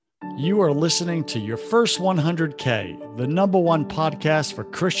You are listening to Your First 100K, the #1 podcast for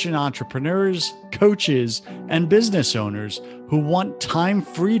Christian entrepreneurs, coaches, and business owners who want time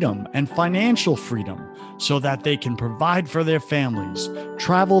freedom and financial freedom so that they can provide for their families,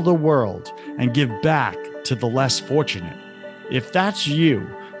 travel the world, and give back to the less fortunate. If that's you,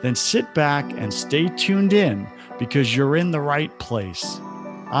 then sit back and stay tuned in because you're in the right place.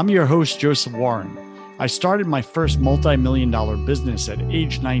 I'm your host, Joseph Warren. I started my first multi-million-dollar business at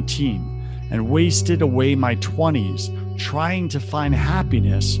age 19 and wasted away my 20s trying to find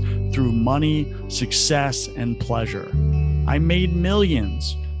happiness through money, success, and pleasure. I made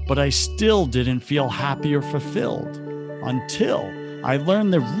millions, but I still didn't feel happy or fulfilled until I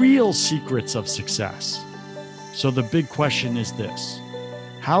learned the real secrets of success. So the big question is this: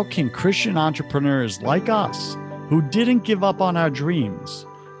 how can Christian entrepreneurs like us, who didn't give up on our dreams,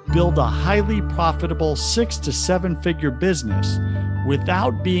 build a highly profitable 6 to 7 figure business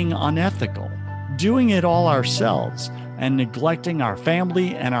without being unethical, doing it all ourselves, and neglecting our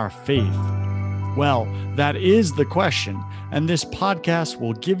family and our faith? Well, that is the question, and this podcast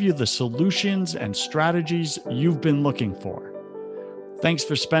will give you the solutions and strategies you've been looking for. Thanks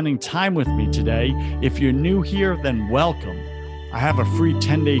for spending time with me today. If you're new here, then welcome. I have a free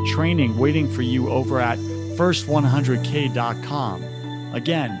 10-day training waiting for you over at first100k.com.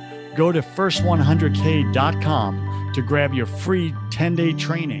 Again, go to first100k.com to grab your free 10-day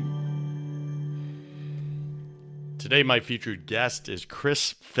training. Today, my featured guest is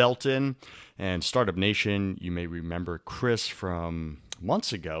Chris Felton. And Startup Nation, you may remember Chris from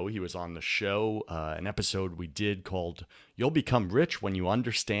months ago. He was on the show, an episode we did called You'll Become Rich When You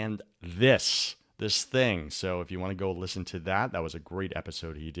Understand This thing. So if you want to go listen to that, that was a great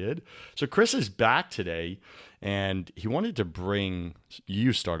episode he did. So Chris is back today, and he wanted to bring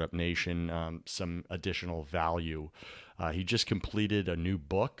you, Startup Nation, some additional value. He just completed a new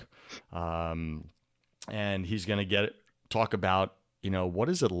book, and he's going to talk about, what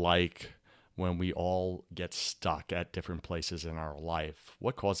is it like when we all get stuck at different places in our life?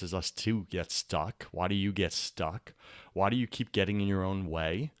 What causes us to get stuck? Why do you get stuck? Why do you keep getting in your own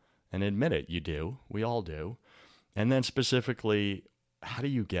way? And admit it, you do. We all do. And then specifically, how do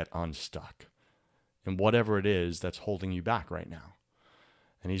you get unstuck? And whatever it is that's holding you back right now.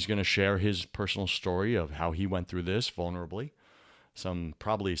 And he's going to share his personal story of how he went through this vulnerably.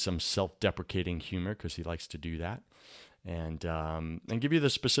 Probably some self-deprecating humor, because he likes to do that. And give you the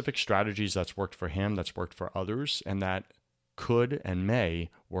specific strategies that's worked for him, that's worked for others, and that could and may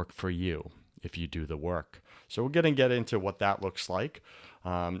work for you if you do the work. So we're going to get into what that looks like.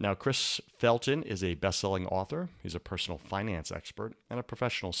 Now, Chris Felton is a best-selling author. He's a personal finance expert and a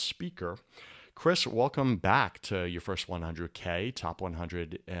professional speaker. Chris, welcome back to Your First 100K, Top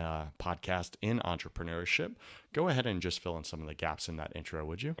 100 podcast in entrepreneurship. Go ahead and just fill in some of the gaps in that intro,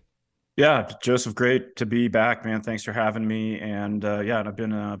 would you? Yeah, Joseph, great to be back, man. Thanks for having me. And I've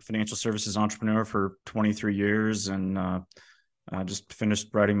been a financial services entrepreneur for 23 years and just finished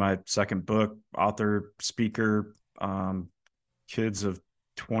writing my second book, author, speaker, kids of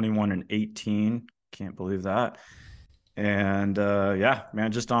 21 and 18. Can't believe that. And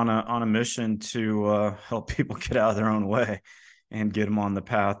just on a mission to help people get out of their own way and get them on the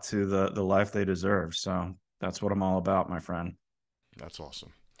path to the life they deserve. So that's what I'm all about, my friend. That's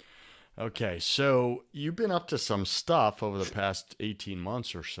awesome. Okay, so you've been up to some stuff over the past 18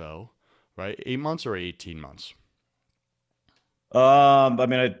 months or so, right? 8 months or 18 months?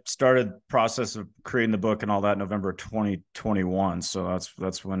 I started the process of creating the book and all that November 2021. So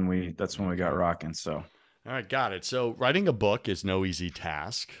that's when we got rocking. So, all right, got it. So writing a book is no easy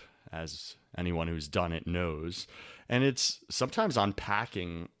task, as anyone who's done it knows. And it's sometimes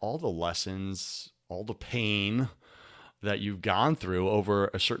unpacking all the lessons, all the pain that you've gone through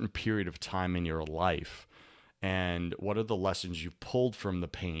over a certain period of time in your life. And what are the lessons you pulled from the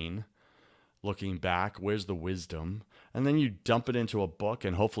pain? Looking back, where's the wisdom? And then you dump it into a book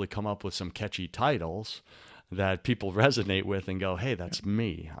and hopefully come up with some catchy titles that people resonate with and go, hey, that's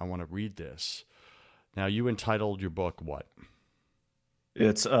me. I want to read this. Now, you entitled your book what?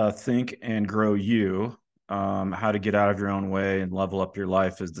 It's Think and Grow You, How to Get Out of Your Own Way and Level Up Your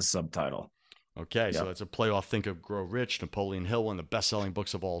Life is the subtitle. Okay, so it's a play off Think and Grow Rich, Napoleon Hill, one of the best-selling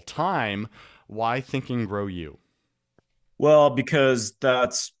books of all time. Why Think and Grow You? Well, because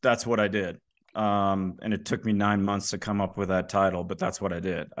that's what I did. And it took me 9 months to come up with that title, but that's what I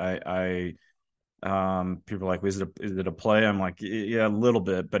did. People are like, is it a play? I'm like, yeah, a little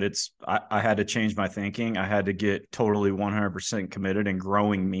bit, but I had to change my thinking. I had to get totally 100% committed in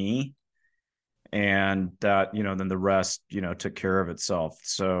growing me. And that, then the rest, took care of itself.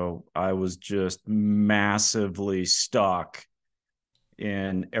 So I was just massively stuck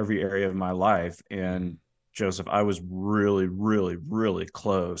in every area of my life. And Joseph, I was really, really, really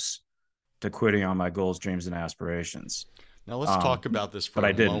close to quitting on my goals, dreams, and aspirations. Now let's talk about this But for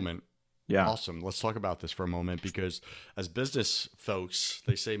I a didn't. moment. Yeah. Awesome. Let's talk about this for a moment because as business folks,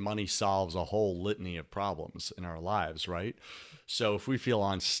 they say money solves a whole litany of problems in our lives, right? So if we feel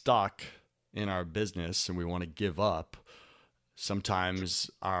unstuck in our business and we want to give up, sometimes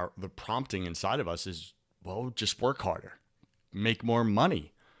the prompting inside of us is, well, just work harder, make more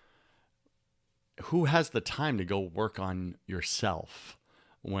money. Who has the time to go work on yourself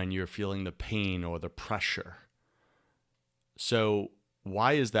when you're feeling the pain or the pressure? So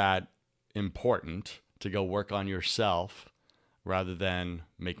why is that important to go work on yourself rather than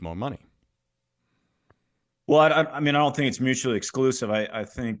make more money? Well, I mean, I don't think it's mutually exclusive. I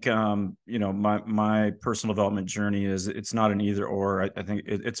think, my personal development journey is it's not an either or. I think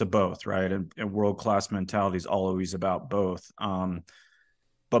it's a both, right? And world class mentality is always about both.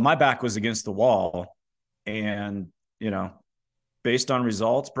 But my back was against the wall, and you know, based on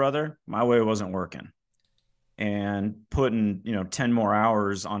results, brother, my way wasn't working. And putting 10 more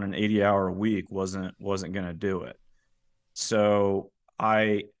hours on an 80-hour week wasn't going to do it. So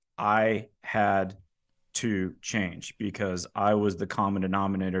I had to change because I was the common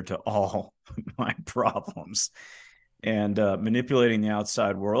denominator to all my problems. And manipulating the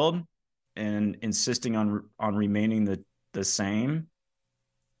outside world and insisting on remaining the same,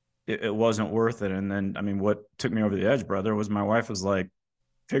 it wasn't worth it. And then, I mean, what took me over the edge, brother, was my wife was like,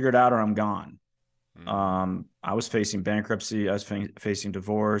 figure it out or I'm gone. I was facing bankruptcy. I was facing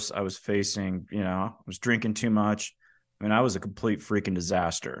divorce. I was facing, I was drinking too much. I mean, I was a complete freaking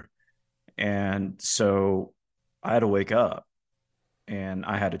disaster. And so I had to wake up and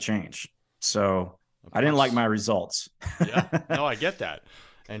I had to change. So I didn't like my results. Yeah, no, I get that.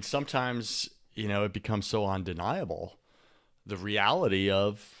 And sometimes, it becomes so undeniable, the reality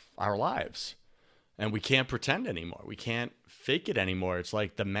of our lives. And we can't pretend anymore. We can't fake it anymore. It's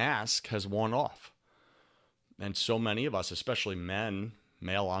like the mask has worn off. And so many of us, especially men,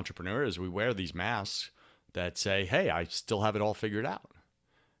 male entrepreneurs, we wear these masks that say, hey, I still have it all figured out.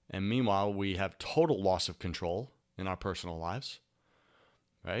 And meanwhile, we have total loss of control in our personal lives,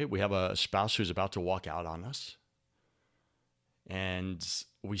 right? We have a spouse who's about to walk out on us. And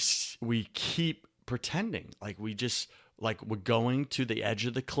we keep pretending like we're going to the edge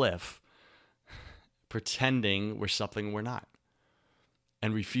of the cliff, pretending we're something we're not,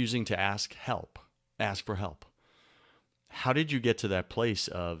 and refusing to ask for help. How did you get to that place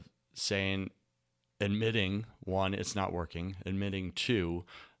of admitting, one, it's not working, admitting, two,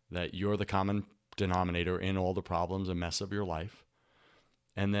 that you're the common denominator in all the problems and mess of your life,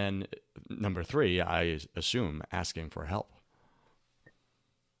 and then number three, I assume, asking for help?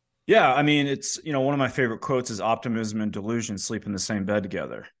 Yeah, I mean, it's, one of my favorite quotes is optimism and delusion sleep in the same bed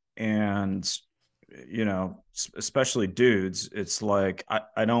together. And, especially dudes, it's like,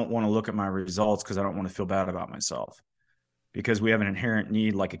 I don't want to look at my results because I don't want to feel bad about myself, because we have an inherent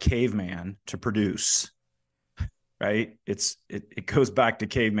need, like a caveman, to produce, right? It goes back to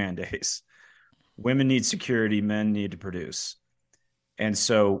caveman days. Women need security, men need to produce. And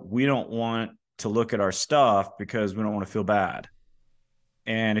so we don't want to look at our stuff because we don't want to feel bad.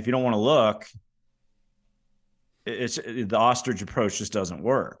 And if you don't want to look, the ostrich approach just doesn't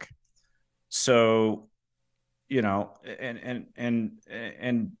work. So, and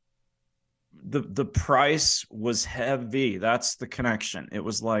the price was heavy. That's the connection. It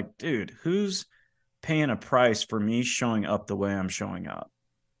was like, dude, who's paying a price for me showing up the way I'm showing up?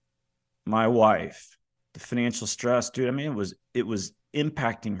 My wife. The financial stress, dude. I mean, it was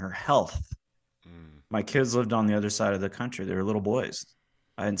impacting her health. My kids lived on the other side of the country. They were little boys.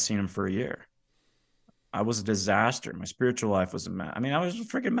 I hadn't seen them for a year. I was a disaster. My spiritual life was a mess. I mean, I was a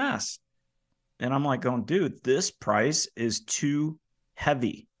freaking mess. And I'm like going, dude, this price is too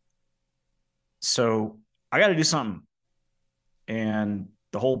heavy. So I got to do something. And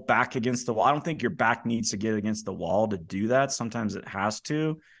the whole back against the wall, I don't think your back needs to get against the wall to do that. Sometimes it has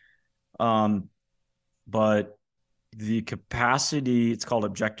to. But the capacity, it's called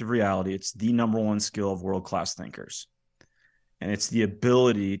objective reality. It's the number one skill of world-class thinkers. And it's the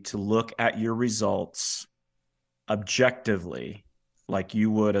ability to look at your results objectively, like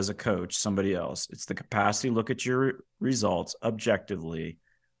you would as a coach, somebody else. It's the capacity to look at your results objectively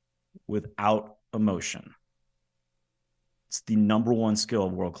without emotion. It's the number one skill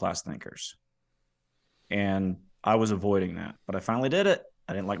of world-class thinkers. And I was avoiding that, but I finally did it.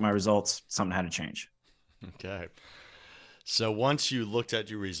 I didn't like my results. Something had to change. Okay. So once you looked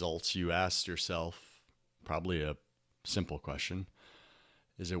at your results, you asked yourself probably a simple question.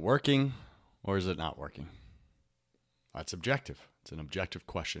 Is it working or is it not working? That's objective. It's an objective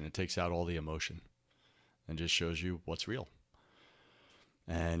question. It takes out all the emotion and just shows you what's real.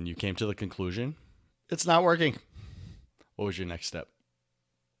 And you came to the conclusion it's not working. What was your next step?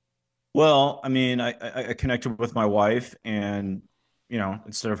 Well, I mean, I connected with my wife, and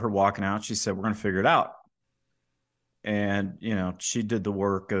instead of her walking out, she said, "We're going to figure it out." And she did the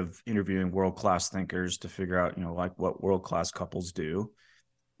work of interviewing world class thinkers to figure out, like what world class couples do.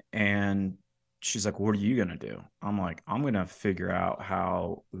 And she's like, "What are you going to do?" I'm like, "I'm going to figure out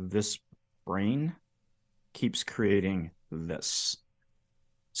how this brain keeps creating this."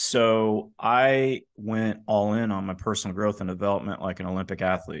 So I went all in on my personal growth and development like an Olympic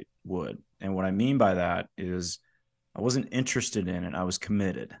athlete would. And what I mean by that is I wasn't interested in it. I was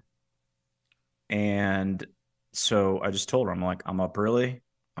committed. And so I just told her, I'm like, I'm up early,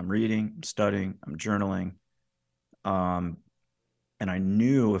 I'm reading, I'm studying, I'm journaling. Um, and I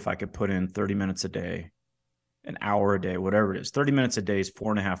knew if I could put in 30 minutes a day, an hour a day, whatever it is, 30 minutes a day is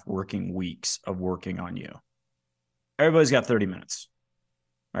 4.5 working weeks of working on you. Everybody's got 30 minutes.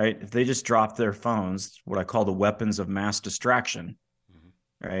 Right? If they just drop their phones, what I call the weapons of mass distraction,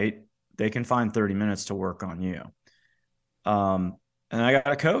 right? They can find 30 minutes to work on you. And I got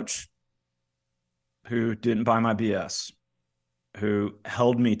a coach who didn't buy my BS, who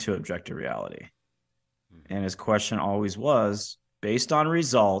held me to objective reality. And his question always was, based on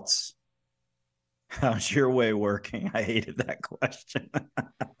results, how's your way working? I hated that question.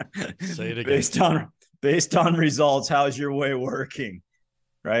 Say it again. Based on results, how's your way working?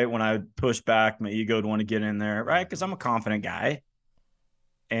 Right? When I would push back, my ego would want to get in there, right? Because I'm a confident guy.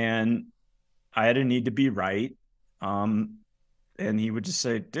 And I had a need to be right. And he would just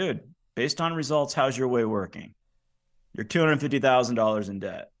say, "Dude, based on results, how's your way working? You're $250,000 in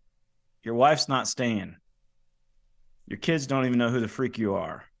debt. Your wife's not staying. Your kids don't even know who the freak you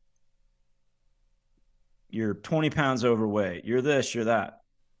are. You're 20 pounds overweight. You're this, you're that.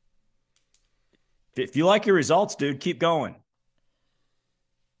 If you like your results, dude, keep going."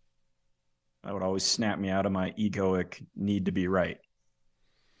 That would always snap me out of my egoic need to be right.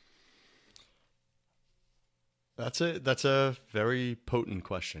 That's a very potent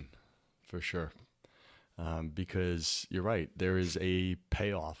question, for sure. Because you're right, there is a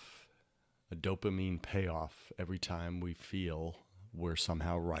payoff, a dopamine payoff every time we feel we're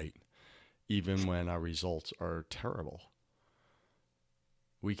somehow right, even when our results are terrible.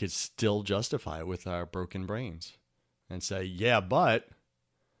 We could still justify it with our broken brains and say, "Yeah, but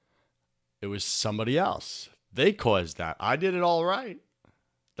it was somebody else. They caused that. I did it all right.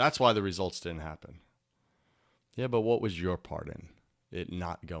 That's why the results didn't happen." Yeah, but what was your part in it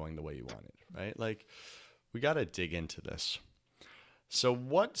not going the way you wanted, right? Like, we got to dig into this. So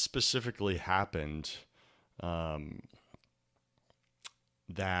what specifically happened that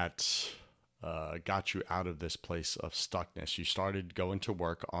got you out of this place of stuckness? You started going to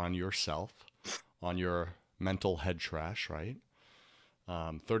work on yourself, on your mental head trash, right?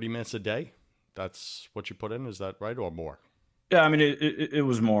 30 minutes a day. That's what you put in. Is that right? Or more? Yeah. I mean, it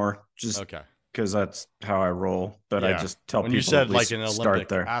was more just Okay. because that's how I roll. But I Yeah. just tell When people you said at like least an start Olympic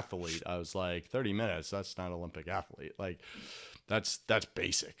there. athlete, I was like, 30 minutes. That's not Olympic athlete. Like, that's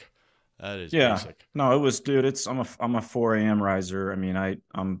basic. That is Yeah. basic. No, it was, dude. I'm a 4 a.m. riser. I mean,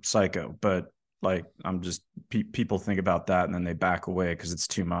 I'm psycho, but like I'm just people think about that and then they back away because it's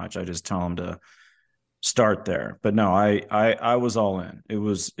too much. I just tell them to start there. But no, I was all in. It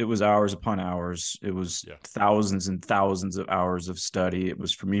was hours upon hours. It was Yeah. thousands and thousands of hours of study. It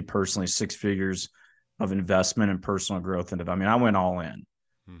was for me personally 6 figures of investment and personal growth. And I mean, I went all in.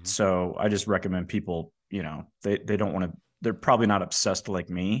 Mm-hmm. So I just recommend people, they don't want to, they're probably not obsessed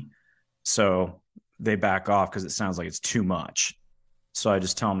like me. So they back off because it sounds like it's too much. So I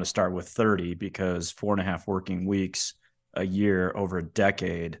just tell them to start with 30 because 4.5 working weeks a year over a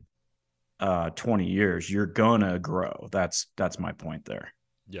decade, 20 years, you're gonna grow. That's my point there.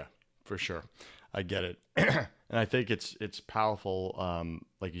 Yeah, for sure. I get it. And I think it's powerful.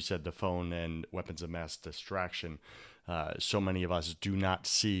 Like you said, the phone and weapons of mass distraction. So many of us do not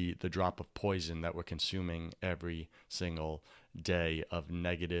see the drop of poison that we're consuming every single day of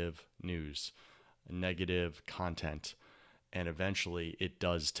negative news, negative content. And eventually it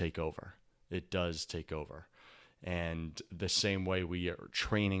does take over. It does take over. And the same way we are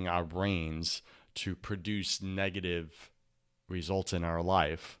training our brains to produce negative results in our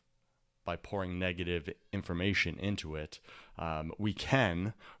life by pouring negative information into it, we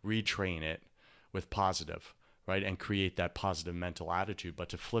can retrain it with positive, right? And create that positive mental attitude. But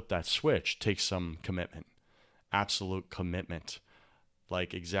to flip that switch takes some commitment, absolute commitment.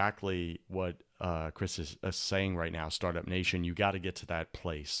 Like exactly what Chris is saying right now, Startup Nation, you got to get to that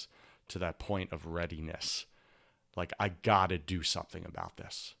place, to that point of readiness. Like, I got to do something about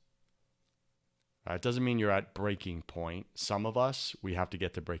this. It doesn't mean you're at breaking point. Some of us, we have to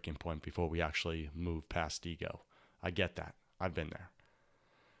get to breaking point before we actually move past ego. I get that. I've been there.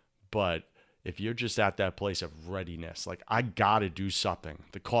 But if you're just at that place of readiness, like, I got to do something.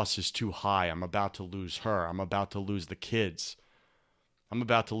 The cost is too high. I'm about to lose her. I'm about to lose the kids. I'm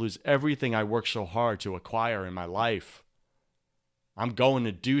about to lose everything I worked so hard to acquire in my life. I'm going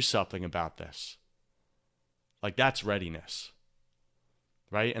to do something about this. Like, that's readiness.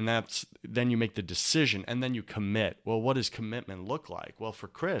 Right? And then you make the decision and then you commit. Well, what does commitment look like? Well, for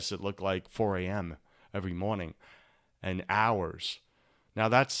Chris, it looked like 4 a.m. every morning and hours. Now,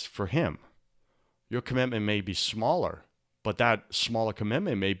 that's for him. Your commitment may be smaller, but that smaller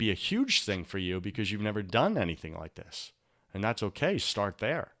commitment may be a huge thing for you because you've never done anything like this. And that's okay. Start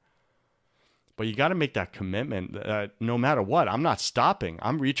there. But you got to make that commitment that no matter what, I'm not stopping.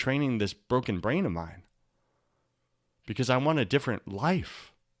 I'm retraining this broken brain of mine because I want a different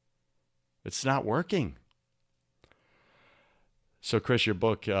life. It's not working. So, Chris, your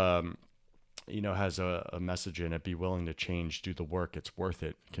book, has a message in it. Be willing to change, do the work. It's worth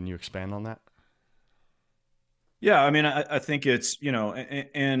it. Can you expand on that? Yeah, I mean, I think it's,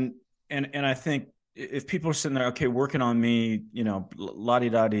 and I think if people are sitting there, okay, working on me,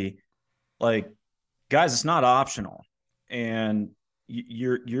 la-di-da-di, like, guys, it's not optional. And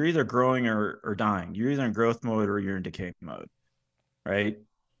you're either growing or dying. You're either in growth mode or you're in decay mode, right?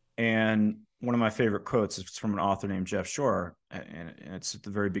 And one of my favorite quotes is from an author named Jeff Shore, and it's at the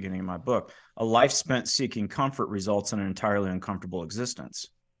very beginning of my book. A life spent seeking comfort results in an entirely uncomfortable existence.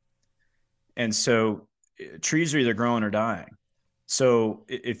 And so trees are either growing or dying. So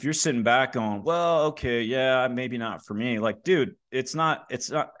if you're sitting back going, well, okay, yeah, maybe not for me. Like, dude, it's not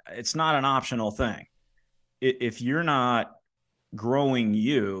an optional thing. If you're not growing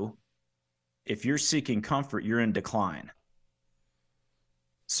if you're seeking comfort, you're in decline.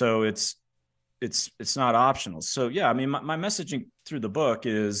 So it's not optional. So yeah, I mean, my messaging through the book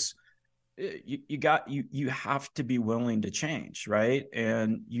is you have to be willing to change, right?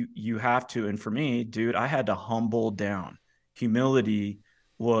 And you have to. And for me, dude, I had to humble down. Humility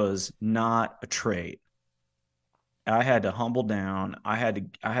was not a trait. I had to humble down. I had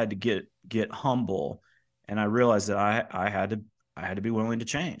to get humble, and I realized that I had to be willing to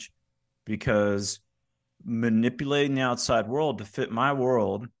change, because manipulating the outside world to fit my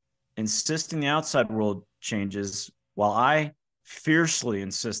world, insisting the outside world changes while I fiercely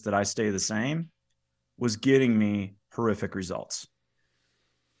insist that I stay the same, was getting me horrific results.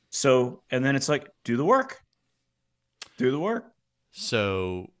 So, and then it's like, do the work.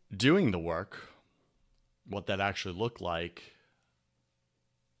 So doing the work, what that actually looked like,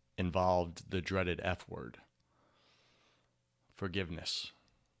 involved the dreaded F word, forgiveness.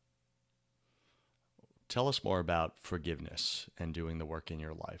 Tell us more about forgiveness and doing the work in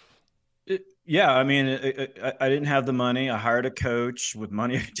your life. Yeah, I mean, I didn't have the money. I hired a coach with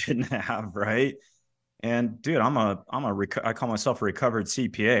money I didn't have, right? And dude, I call myself a recovered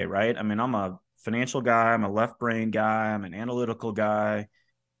CPA, right? I mean, I'm a financial guy, I'm a left brain guy, I'm an analytical guy,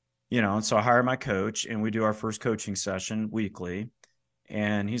 and so I hire my coach and we do our first coaching session weekly.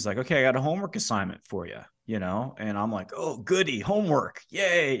 And he's like, okay, I got a homework assignment for you, and I'm like, oh, goody, homework,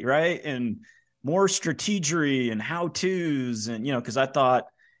 yay, right? And more strategery and how-tos, and because I thought,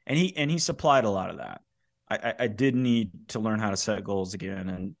 and he supplied a lot of that. I did need to learn how to set goals again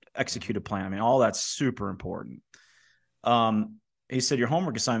and execute a plan. I mean, all that's super important. He said, your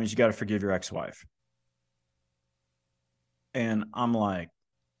homework assignment is you got to forgive your ex-wife. And I'm like,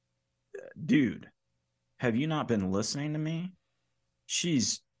 dude, have you not been listening to me?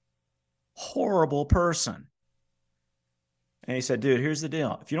 She's a horrible person. And he said, dude, here's the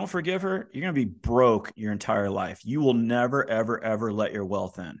deal. If you don't forgive her, you're going to be broke your entire life. You will never, ever, ever let your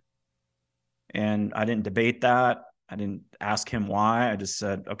wealth in. And I didn't debate that. I didn't ask him why. I just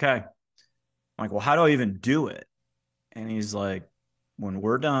said, okay. I'm like, well, how do I even do it? And he's like, when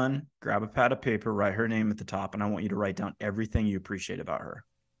we're done, grab a pad of paper, write her name at the top, and I want you to write down everything you appreciate about her.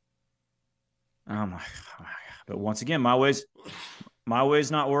 And I'm like, oh, but once again, my way's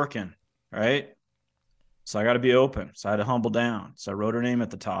not working, right? So I got to be open. So I had to humble down. So I wrote her name at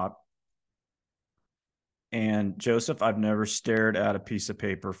the top. And Joseph, I've never stared at a piece of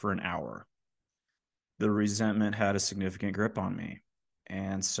paper for an hour. The resentment had a significant grip on me.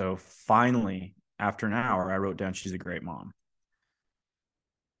 And so finally, after an hour, I wrote down, she's a great mom.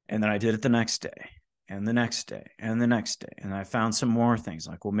 And then I did it the next day and the next day and the next day. And I found some more things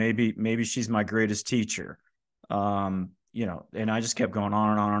like, well, maybe she's my greatest teacher. And I just kept going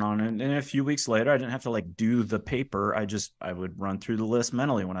on and on and on. And a few weeks later, I didn't have to do the paper. I would run through the list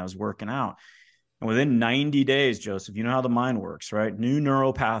mentally when I was working out. And within 90 days, Joseph, you know how the mind works, right? New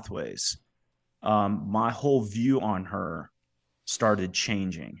neural pathways. My whole view on her started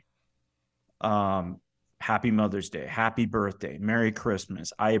changing. Happy Mother's Day, happy birthday, Merry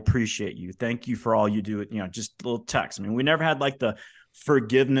Christmas. I appreciate you. Thank you for all you do. You know, just little text. I mean, we never had like the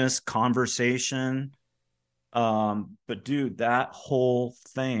forgiveness conversation. But dude, that whole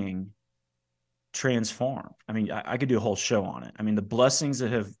thing transformed. I mean, I could do a whole show on it. I mean, the blessings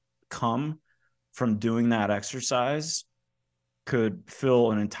that have come from doing that exercise could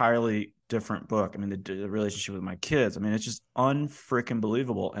fill an entirely different book. I mean, the relationship with my kids. I mean, it's just unfreaking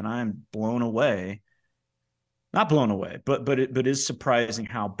believable, and I'm blown away. Not blown away, but it is surprising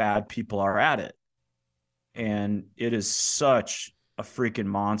how bad people are at it, and it is such a freaking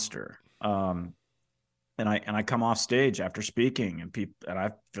monster. And I come off stage after speaking, and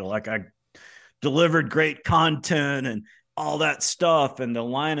I feel like I delivered great content and all that stuff. And the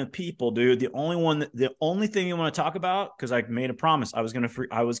line of people, dude, the only thing you want to talk about, because I made a promise, I was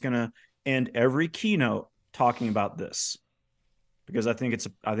gonna end every keynote talking about this, because I think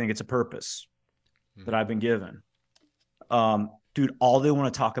it's a purpose that I've been given. Dude, all they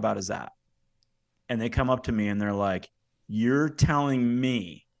want to talk about is that. And they come up to me and they're like, "You're telling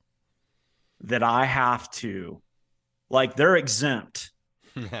me that I have to," like, they're exempt.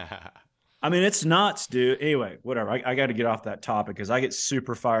 I mean, it's nuts, dude. Anyway, whatever. I got to get off that topic because I get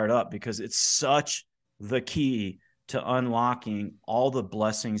super fired up, because it's such the key to unlocking all the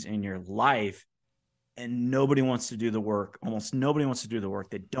blessings in your life. And nobody wants to do the work. Almost nobody wants to do the work.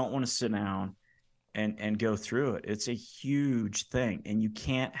 They don't want to sit down and go through it. It's a huge thing. And you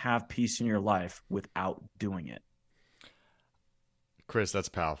can't have peace in your life without doing it. Chris, that's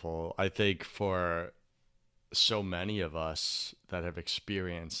powerful. I think for so many of us that have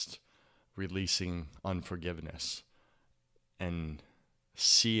experienced releasing unforgiveness and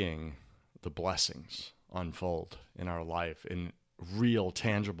seeing the blessings unfold in our life in real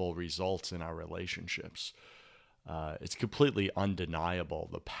tangible results in our relationships, it's completely undeniable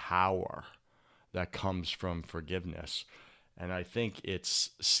the power that comes from forgiveness. And I think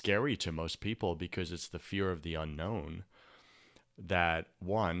it's scary to most people because it's the fear of the unknown. That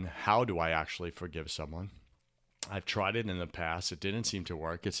one, how do I actually forgive someone? I've tried it in the past. It didn't seem to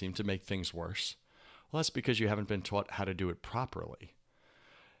work. It seemed to make things worse. Well, that's because you haven't been taught how to do it properly.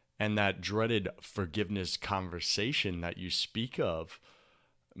 And that dreaded forgiveness conversation that you speak of,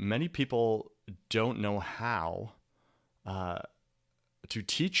 many people don't know how to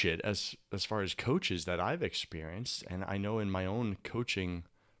teach it as far as coaches that I've experienced. And I know in my own coaching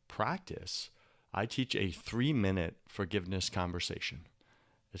practice, I teach a 3-minute forgiveness conversation.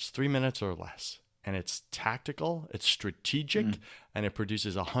 It's 3 minutes or less. And it's tactical, it's strategic, and it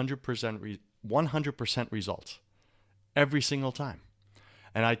produces 100% results every single time.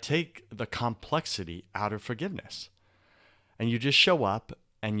 And I take the complexity out of forgiveness. And you just show up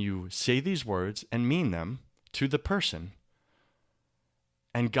and you say these words and mean them to the person.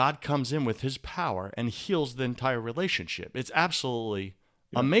 And God comes in with his power and heals the entire relationship. It's absolutely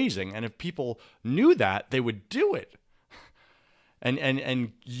amazing. And if people knew that, they would do it.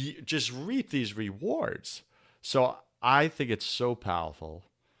 And just reap these rewards. So I think it's so powerful.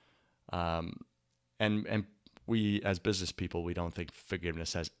 And we, as business people, we don't think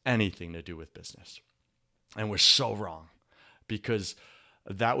forgiveness has anything to do with business. And we're so wrong, because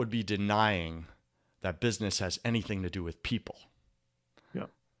that would be denying that business has anything to do with people. Yeah.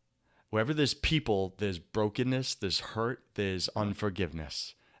 Wherever there's people, there's brokenness, there's hurt, there's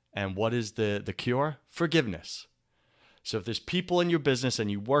unforgiveness. And what is the cure? Forgiveness. So if there's people in your business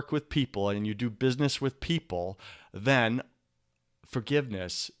and you work with people and you do business with people, then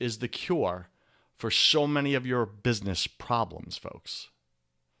forgiveness is the cure for so many of your business problems, folks.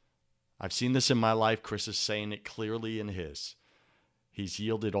 I've seen this in my life. Chris is saying it clearly in his. He's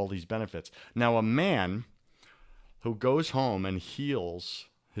yielded all these benefits. Now, a man who goes home and heals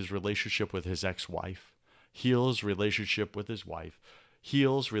his relationship with his ex-wife, heals relationship with his wife,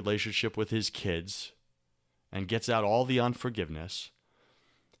 heals relationship with his kids, and gets out all the unforgiveness,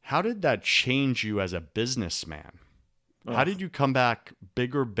 how did that change you as a businessman? How did you come back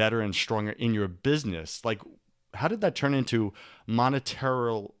bigger, better, and stronger in your business? Like, how did that turn into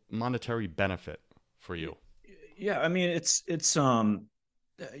monetary benefit for you? Yeah, I mean, it's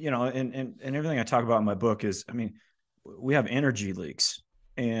you know, and everything I talk about in my book is, I mean, we have energy leaks,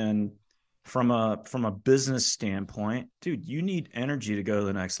 and from a business standpoint, dude, you need energy to go to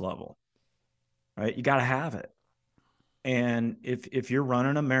the next level, right? You got to have it. And if you're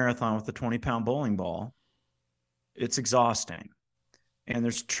running a marathon with a 20-pound bowling ball, it's exhausting. And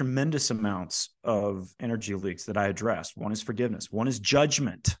there's tremendous amounts of energy leaks that I address. One is forgiveness. One is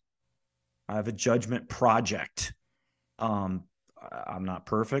judgment. I have a judgment project. I'm not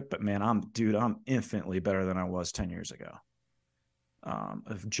perfect, but man, I'm infinitely better than I was 10 years ago.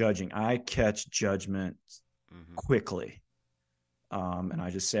 Of judging. I catch judgment quickly. And I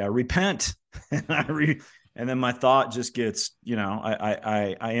just say, I repent. And then my thought just gets,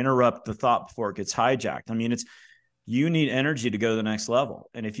 I interrupt the thought before it gets hijacked. I mean, you need energy to go to the next level.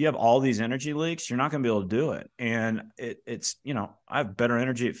 And if you have all these energy leaks, you're not going to be able to do it. And it's, I have better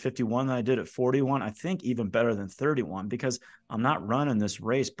energy at 51 than I did at 41. I think even better than 31, because I'm not running this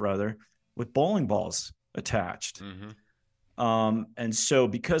race, brother, with bowling balls attached. And so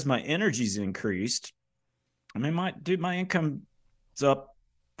because my energy's increased, I mean, my income's up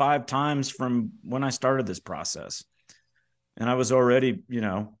 5 times from when I started this process. And I was already,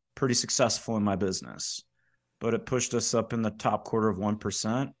 pretty successful in my business, but it pushed us up in the top quarter of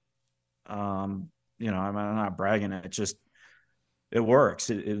 1%. I'm not bragging. It works.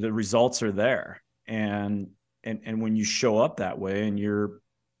 The results are there. And when you show up that way and you're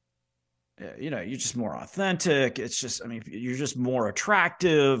just more authentic, you're just more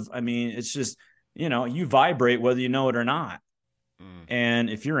attractive. I mean, it's just, you vibrate whether you know it or not. And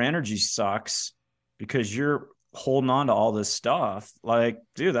if your energy sucks because you're holding on to all this stuff, like,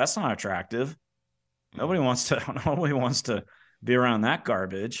 dude, that's not attractive. Nobody wants to be around that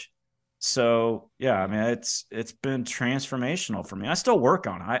garbage. So yeah, I mean, it's been transformational for me. I still work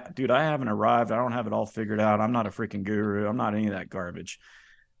on it. Dude, I haven't arrived. I don't have it all figured out. I'm not a freaking guru. I'm not any of that garbage.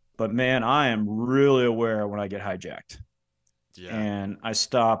 But man, I am really aware when I get hijacked. Yeah. And I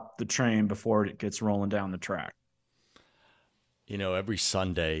stop the train before it gets rolling down the track. Every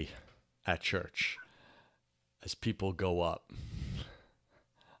Sunday at church, as people go up,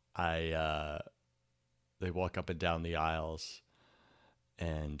 they walk up and down the aisles,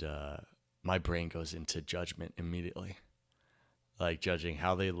 and my brain goes into judgment immediately. Like, judging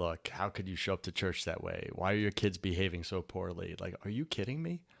how they look. How could you show up to church that way? Why are your kids behaving so poorly? Like, are you kidding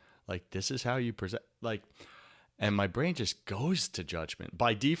me? Like, this is how you present? Like, and my brain just goes to judgment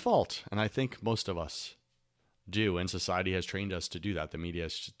by default. And I think most of us do, and society has trained us to do that. The media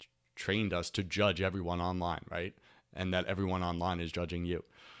has trained us to judge everyone online, right? And that everyone online is judging you.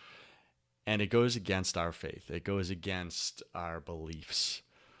 And it goes against our faith. It goes against our beliefs.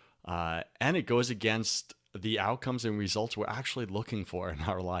 And it goes against the outcomes and results we're actually looking for in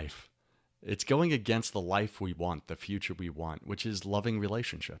our life. It's going against the life we want, the future we want, which is loving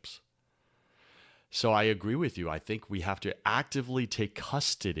relationships. So I agree with you. I think we have to actively take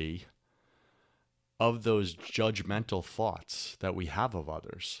custody of those judgmental thoughts that we have of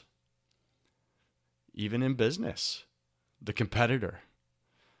others. Even in business, the competitor.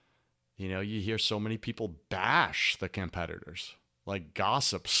 You hear so many people bash the competitors, like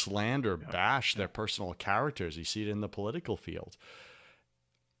gossip, slander, bash their personal characters. You see it in the political field.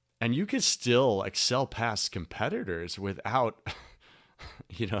 And you can still excel past competitors without,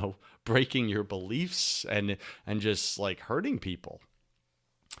 breaking your beliefs and just like hurting people.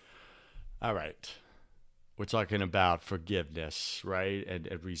 All right. We're talking about forgiveness, right? And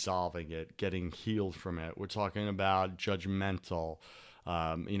resolving it, getting healed from it. We're talking about judgmental,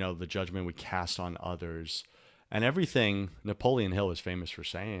 the judgment we cast on others. And everything Napoleon Hill is famous for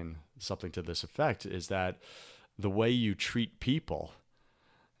saying, something to this effect, is that the way you treat people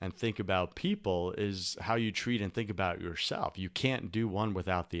and think about people is how you treat and think about yourself. You can't do one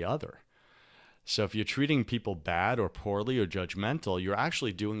without the other. So if you're treating people bad or poorly or judgmental, you're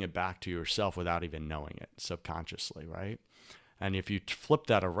actually doing it back to yourself without even knowing it subconsciously, right? And if you flip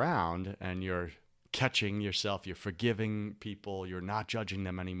that around and you're catching yourself, you're forgiving people, you're not judging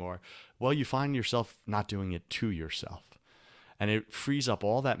them anymore, well, you find yourself not doing it to yourself. And it frees up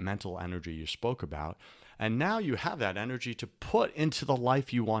all that mental energy you spoke about. And now you have that energy to put into the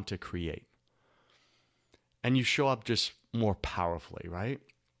life you want to create. And you show up just more powerfully, right?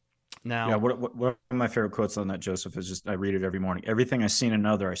 Now, yeah, one of my favorite quotes on that, Joseph, is just, I read it every morning. Everything I see in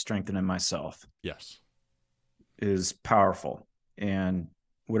another, I strengthen in myself. Yes. Is powerful. And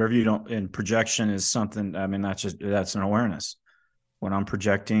whatever you don't, and projection is something, I mean, that's an awareness. When I'm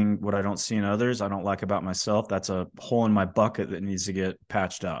projecting what I don't see in others, I don't like about myself, that's a hole in my bucket that needs to get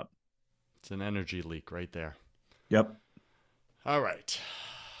patched up. It's an energy leak right there. Yep. All right.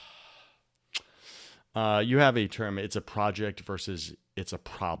 You have a term, it's a project versus it's a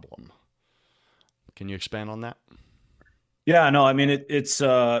problem. Can you expand on that? Yeah, no, I mean, it's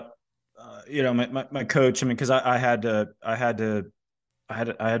my coach, I mean, cause I had to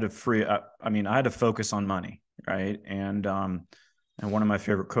focus on money. Right. And one of my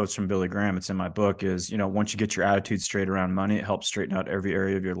favorite quotes from Billy Graham, it's in my book, is, once you get your attitude straight around money, it helps straighten out every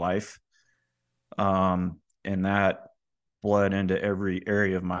area of your life. And that bled into every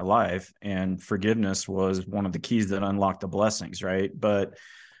area of my life, and forgiveness was one of the keys that unlocked the blessings, right? But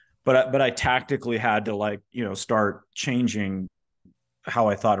I tactically had to, like, start changing how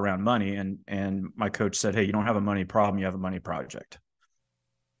I thought around money. And my coach said, hey, you don't have a money problem, you have a money project.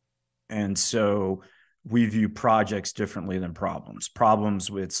 And so we view projects differently than problems. Problems,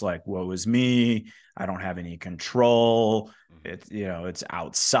 it's like, woe is me, I don't have any control. It's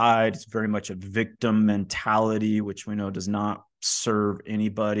outside. It's very much a victim mentality, which we know does not serve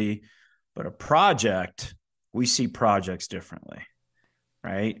anybody. But a project, we see projects differently,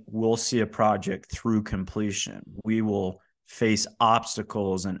 right? We'll see a project through completion. We will face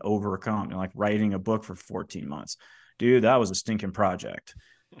obstacles and overcome, like writing a book for 14 months. Dude, that was a stinking project.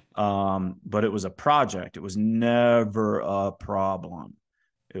 But it was a project. It was never a problem.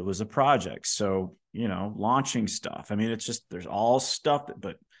 It was a project. So, launching stuff. I mean, it's just, there's all stuff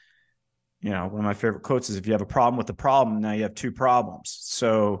but one of my favorite quotes is, if you have a problem with the problem, now you have two problems.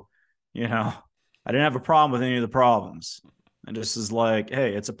 So, I didn't have a problem with any of the problems. And this is like,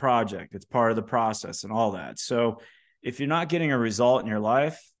 hey, it's a project. It's part of the process and all that. So if you're not getting a result in your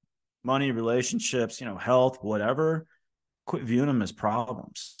life, money, relationships, health, whatever, quit viewing them as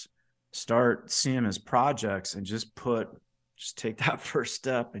problems. Start seeing them as projects, and just take that first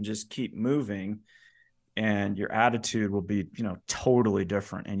step and just keep moving. And your attitude will be, totally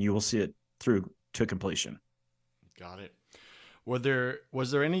different, and you will see it through to completion. Got it. Was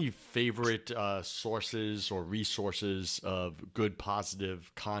there any favorite sources or resources of good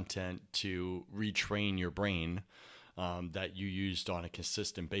positive content to retrain your brain that you used on a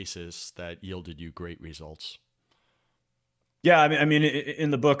consistent basis that yielded you great results? Yeah, I mean,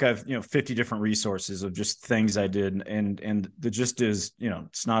 in the book, I've 50 different resources of just things I did, and the gist is,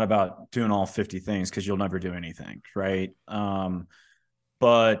 it's not about doing all 50 things, because you'll never do anything, right?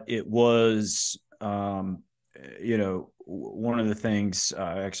 But it was, one of the things.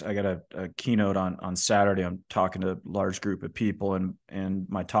 Actually, I got a keynote on Saturday. I'm talking to a large group of people, and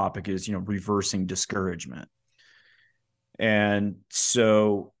my topic is reversing discouragement. And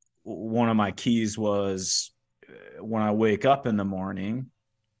so one of my keys was, when I wake up in the morning,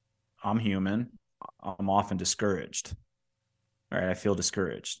 I'm human. I'm often discouraged. All right. I feel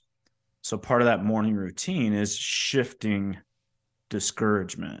discouraged. So part of that morning routine is shifting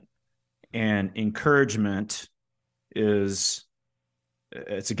discouragement, and encouragement it's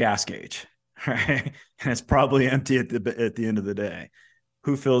a gas gauge, right? And it's probably empty at the end of the day.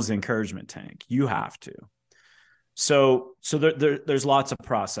 Who fills the encouragement tank? You have to. So there's lots of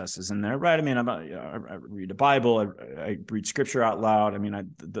processes in there, right? I mean, I read the Bible, I read scripture out loud. I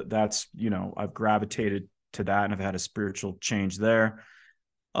mean, that's, I've gravitated to that, and I've had a spiritual change there.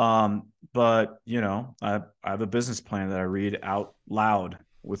 But I have a business plan that I read out loud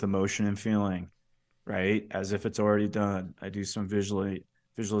with emotion and feeling, right? As if it's already done. I do some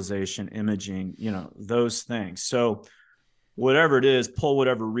visualization, imaging, those things. So whatever it is, pull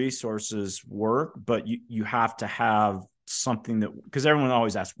whatever resources work, but you have to have something because everyone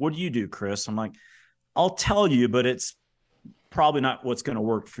always asks, what do you do, Chris? I'm like, I'll tell you, but it's probably not what's going to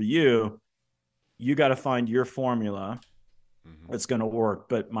work for you. You got to find your formula that's going to work.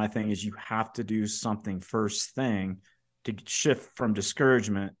 But my thing is, you have to do something first thing to shift from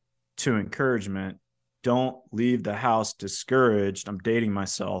discouragement to encouragement. Don't leave the house discouraged. I'm dating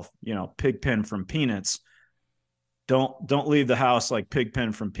myself, Pigpen from Peanuts. Don't leave the house like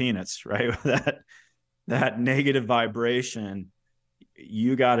Pigpen from Peanuts, right? that negative vibration,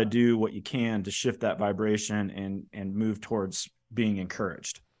 you got to do what you can to shift that vibration and move towards being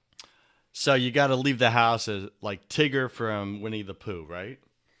encouraged. So you got to leave the house as like Tigger from Winnie the Pooh, right?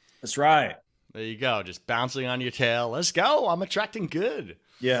 That's right. There you go. Just bouncing on your tail. Let's go. I'm attracting good.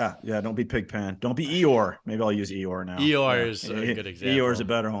 Yeah. Don't be Pigpen. Don't be Eeyore. Maybe I'll use Eeyore now. Eeyore is a good example. Eeyore's a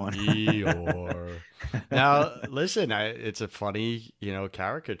better one. Eeyore. Now, listen, it's a funny,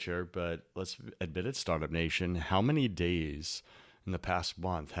 caricature, but let's admit it, Startup Nation. How many days in the past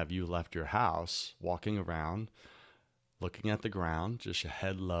month have you left your house walking around, looking at the ground, just your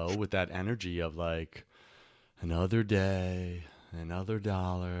head low, with that energy of like, another day, another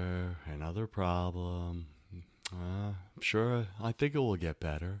dollar, another problem. Sure, I think it will get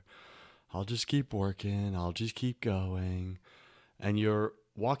better. I'll just keep working. I'll just keep going. And you're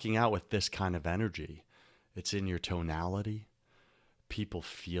walking out with this kind of energy. It's in your tonality. People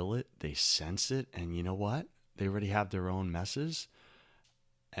feel it. They sense it. And you know what? They already have their own messes.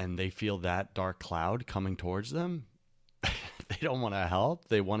 And they feel that dark cloud coming towards them. They don't want to help.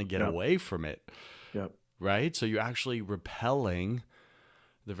 They want to get away from it. Yep. Right? So you're actually repelling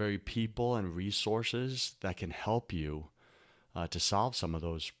the very people and resources that can help you to solve some of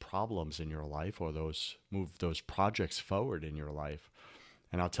those problems in your life or move those projects forward in your life.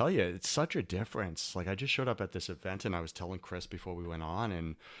 And I'll tell you, it's such a difference. Like I just showed up at this event and I was telling Chris before we went on,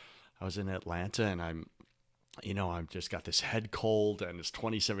 and I was in Atlanta and I've just got this head cold and it's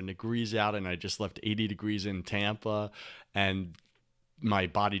 27 degrees out and I just left 80 degrees in Tampa and my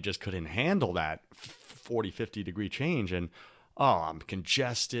body just couldn't handle that 40, 50 degree change. And I'm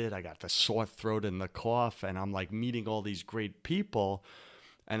congested. I got the sore throat and the cough, and I'm like meeting all these great people,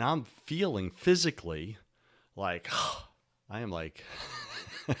 and I'm feeling physically like I am like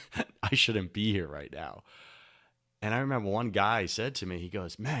I shouldn't be here right now. And I remember one guy said to me, he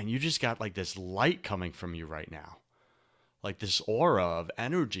goes, "Man, you just got like this light coming from you right now. Like this aura of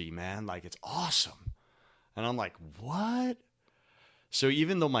energy, man. Like it's awesome." And I'm like, "What?" So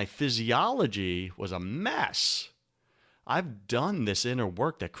even though my physiology was a mess, I've done this inner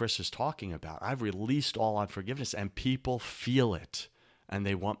work that Chris is talking about. I've released all unforgiveness, and people feel it and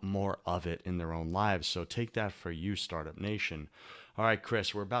they want more of it in their own lives. So take that for you, Startup Nation. All right,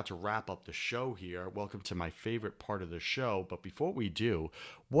 Chris, we're about to wrap up the show here. Welcome to my favorite part of the show. But before we do,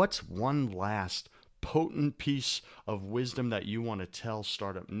 what's one last potent piece of wisdom that you want to tell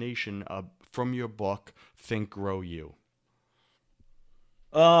Startup Nation from your book, Think, Grow, You?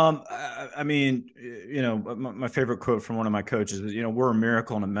 I mean, my favorite quote from one of my coaches is, we're a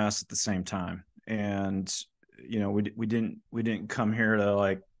miracle and a mess at the same time. And, we didn't come here to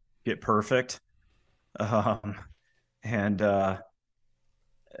like get perfect. And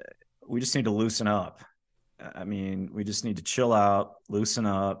we just need to loosen up. I mean, we just need to chill out, loosen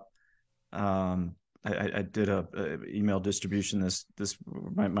up. I did a email distribution.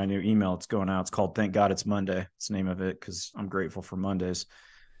 My new email, it's going out. It's called Thank God It's Monday. It's the name of it because I'm grateful for Mondays.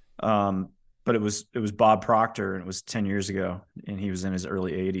 But it was Bob Proctor, and it was 10 years ago, and he was in his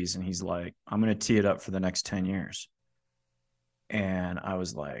early 80s, and he's like, "I'm going to tee it up for the next 10 years." And I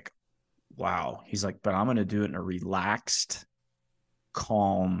was like, wow. He's like, "But I'm going to do it in a relaxed,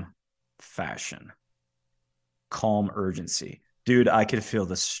 calm fashion, calm urgency." Dude, I could feel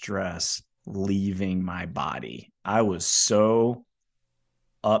the stress leaving my body. I was so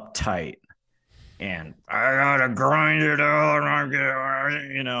uptight and I gotta grind it out,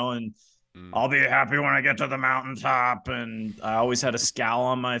 and I'll be happy when I get to the mountaintop. And I always had a scowl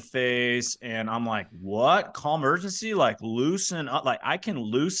on my face. And I'm like, what? Calm urgency? Like loosen up? Like I can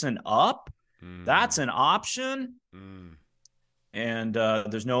loosen up? That's an option. And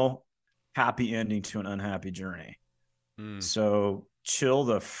there's no happy ending to an unhappy journey. So chill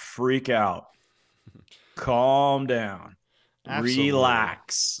the freak out. Calm down. Absolutely.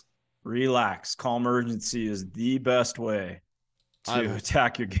 Relax. Calm urgency is the best way to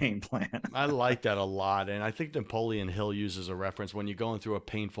attack your game plan. I like that a lot. And I think Napoleon Hill uses a reference when you're going through a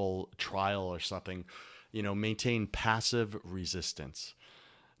painful trial or something, maintain passive resistance.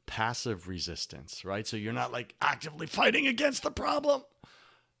 Passive resistance, right? So you're not like actively fighting against the problem.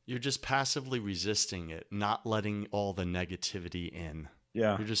 You're just passively resisting it, not letting all the negativity in.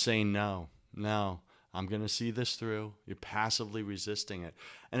 Yeah. You're just saying, no, I'm going to see this through. You're passively resisting it.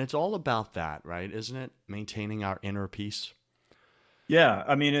 And it's all about that, right? Isn't it? Maintaining our inner peace. Yeah.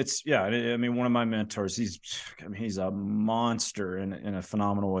 I mean, one of my mentors, he's a monster in a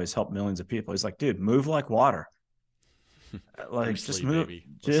phenomenal way. He's helped millions of people. He's like, dude, move like water. Like Bruce just Lee,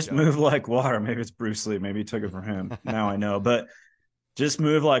 move like water. Maybe it's Bruce Lee. Maybe he took it from him. Now I know, but just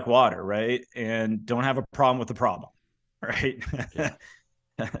move like water, right? And don't have a problem with the problem, right? Yeah.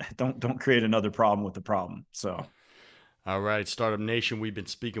 Don't create another problem with the problem. So, all right, Startup Nation, we've been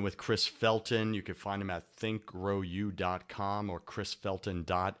speaking with Chris Felton. You can find him at thinkgrowyou.com or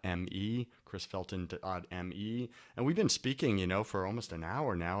chrisfelton.me, chrisfelton.me. And we've been speaking, for almost an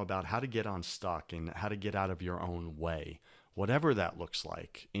hour now about how to get unstuck and how to get out of your own way, whatever that looks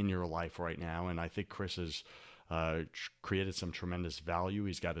like in your life right now. And I think Chris has created some tremendous value.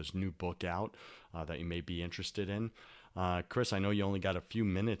 He's got his new book out that you may be interested in. Chris, I know you only got a few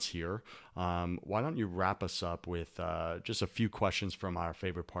minutes here. Why don't you wrap us up with just a few questions from our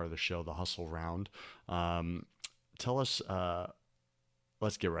favorite part of the show, the hustle round. Tell us,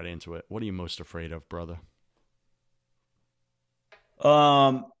 let's get right into it. What are you most afraid of, brother?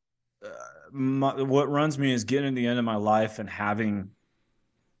 What runs me is getting to the end of my life and having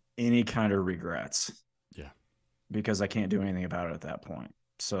any kind of regrets. Yeah. Because I can't do anything about it at that point.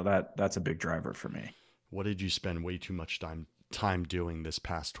 So that's a big driver for me. What did you spend way too much time doing this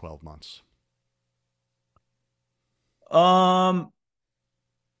past 12 months? What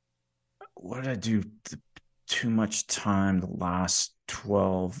did I do too much time the last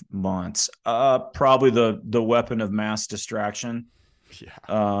 12 months? Probably the weapon of mass distraction.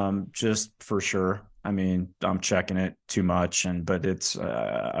 Yeah. Just for sure. I mean, I'm checking it too much, but it's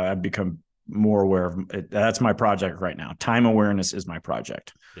I've become more aware of it. That's my project right now. Time awareness is my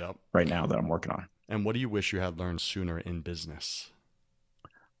project Yep. right now that I'm working on. And what do you wish you had learned sooner in business?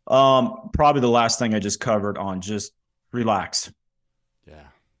 Probably the last thing I just covered on just relax, Yeah.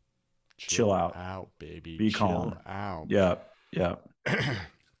 chill Chill out, out, baby. be Chill calm. out. Yeah, yeah.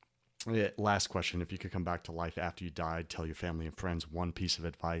 Yeah, last question. If you could come back to life after you died, tell your family and friends one piece of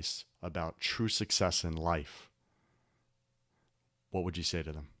advice about true success in life, what would you say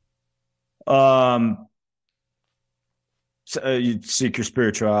to them? Um, so, you seek your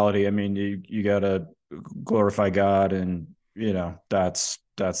spirituality. I mean, you gotta glorify God, and that's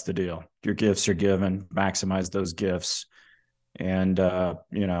the deal. Your gifts are given. Maximize those gifts, and I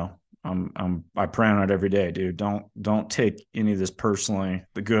pray on it every day, dude. Don't take any of this personally,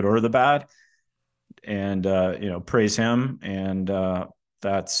 the good or the bad, and praise Him, and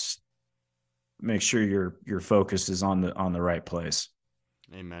that's make sure your focus is on the right place.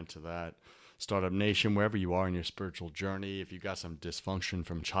 Amen to that. Startup Nation, wherever you are in your spiritual journey, if you got some dysfunction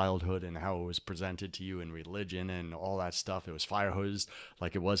from childhood and how it was presented to you in religion and all that stuff, it was fire hosed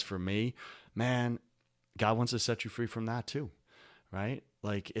like it was for me, man, God wants to set you free from that too, right?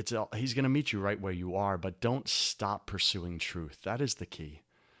 Like he's going to meet you right where you are, but don't stop pursuing truth. That is the key.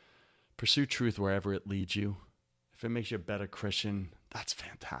 Pursue truth wherever it leads you. If it makes you a better Christian, that's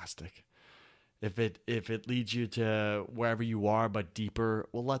fantastic. If it leads you to wherever you are but deeper,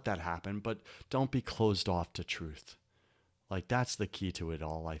 well, let that happen. But don't be closed off to truth. Like that's the key to it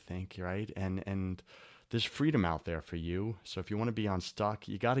all, I think, right? And there's freedom out there for you. So if you want to be unstuck,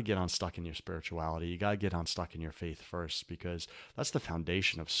 you got to get unstuck in your spirituality. You got to get unstuck in your faith first, because that's the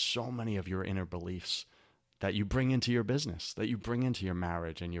foundation of so many of your inner beliefs that you bring into your business, that you bring into your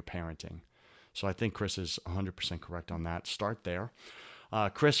marriage and your parenting. So I think Chris is 100% correct on that. Start there.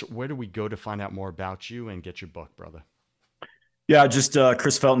 Chris, where do we go to find out more about you and get your book, brother? Yeah, just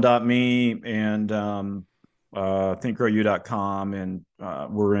chrisfelton.me and thinkgrowu.com. And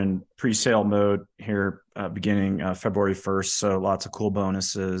we're in pre-sale mode here beginning February 1st. So lots of cool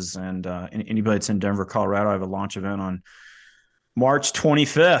bonuses. And anybody that's in Denver, Colorado, I have a launch event on March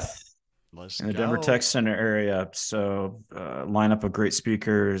 25th Let's in the Denver go. Tech Center area. So lineup of great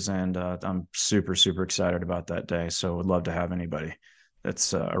speakers, and I'm super, super excited about that day. So would love to have anybody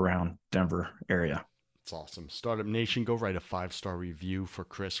that's around Denver area. It's awesome. Startup Nation, go write a 5-star review for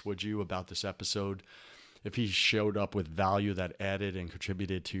Chris, would you, about this episode? If he showed up with value that added and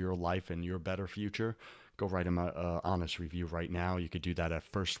contributed to your life and your better future, go write him an honest review right now. You could do that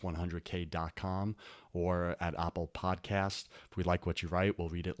at first100k.com or at Apple Podcast. If we like what you write, we'll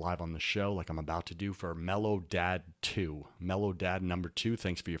read it live on the show like I'm about to do for Mellow Dad 2. Mellow Dad number 2,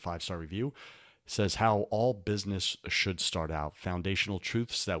 thanks for your 5-star review. Says how all business should start out. Foundational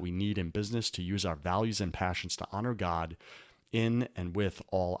truths that we need in business to use our values and passions to honor God in and with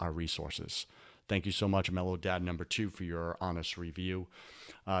all our resources. Thank you so much, Mellow Dad number 2, for your honest review.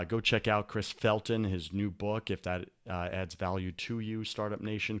 Go check out Chris Felton, his new book, if that adds value to you, Startup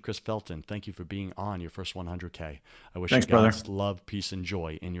Nation. Chris Felton, thank you for being on your first 100K. I wish Thanks, you God's brother. love, peace, and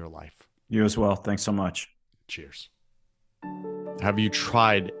joy in your life. You as well. Thanks so much. Cheers. Have you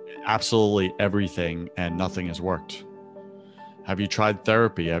tried absolutely everything and nothing has worked? Have you tried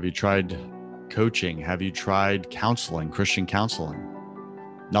therapy? Have you tried coaching? Have you tried counseling, Christian counseling?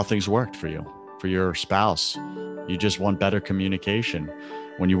 Nothing's worked for you, for your spouse. You just want better communication.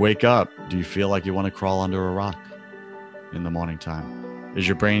 When you wake up, do you feel like you want to crawl under a rock in the morning time? Is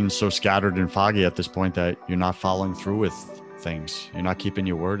your brain so scattered and foggy at this point that you're not following through with things? You're not keeping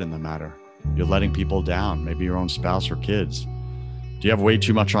your word in the matter. You're letting people down, maybe your own spouse or kids. Do you have way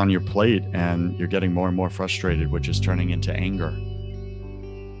too much on your plate and you're getting more and more frustrated, which is turning into anger?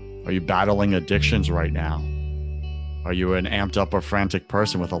 Are you battling addictions right now? Are you an amped up or frantic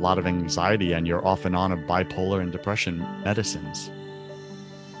person with a lot of anxiety and you're off and on of bipolar and depression medicines?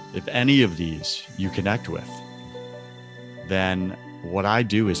 If any of these you connect with, then what I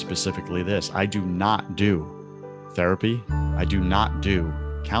do is specifically this. I do not do therapy. I do not do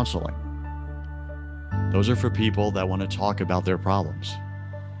counseling. Those are for people that want to talk about their problems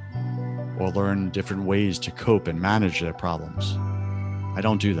or learn different ways to cope and manage their problems. I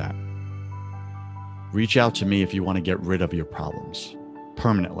don't do that. Reach out to me if you want to get rid of your problems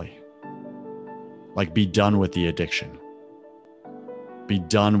permanently. Like, be done with the addiction. Be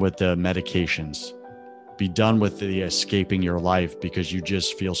done with the medications. Be done with the escaping your life because you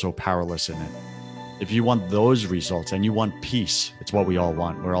just feel so powerless in it. If you want those results and you want peace, it's what we all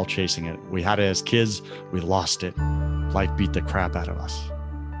want. We're all chasing it. We had it as kids. We lost it. Life beat the crap out of us.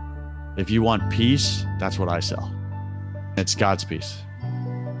 If you want peace, that's what I sell. It's God's peace.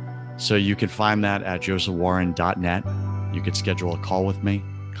 So you can find that at josephwarren.net. You can schedule a call with me,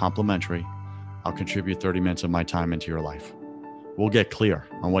 complimentary. I'll contribute 30 minutes of my time into your life. We'll get clear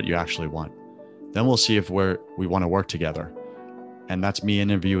on what you actually want. Then we'll see if we want to work together. And that's me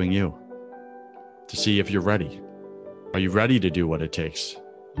interviewing you to see if you're ready. Are you ready to do what it takes?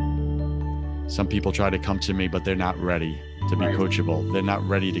 Some people try to come to me, but they're not ready to be coachable. They're not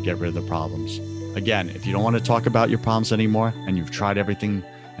ready to get rid of the problems. Again, if you don't want to talk about your problems anymore and you've tried everything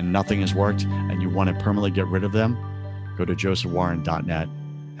and nothing has worked and you want to permanently get rid of them, go to josephwarren.net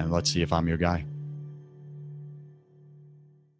and let's see if I'm your guy.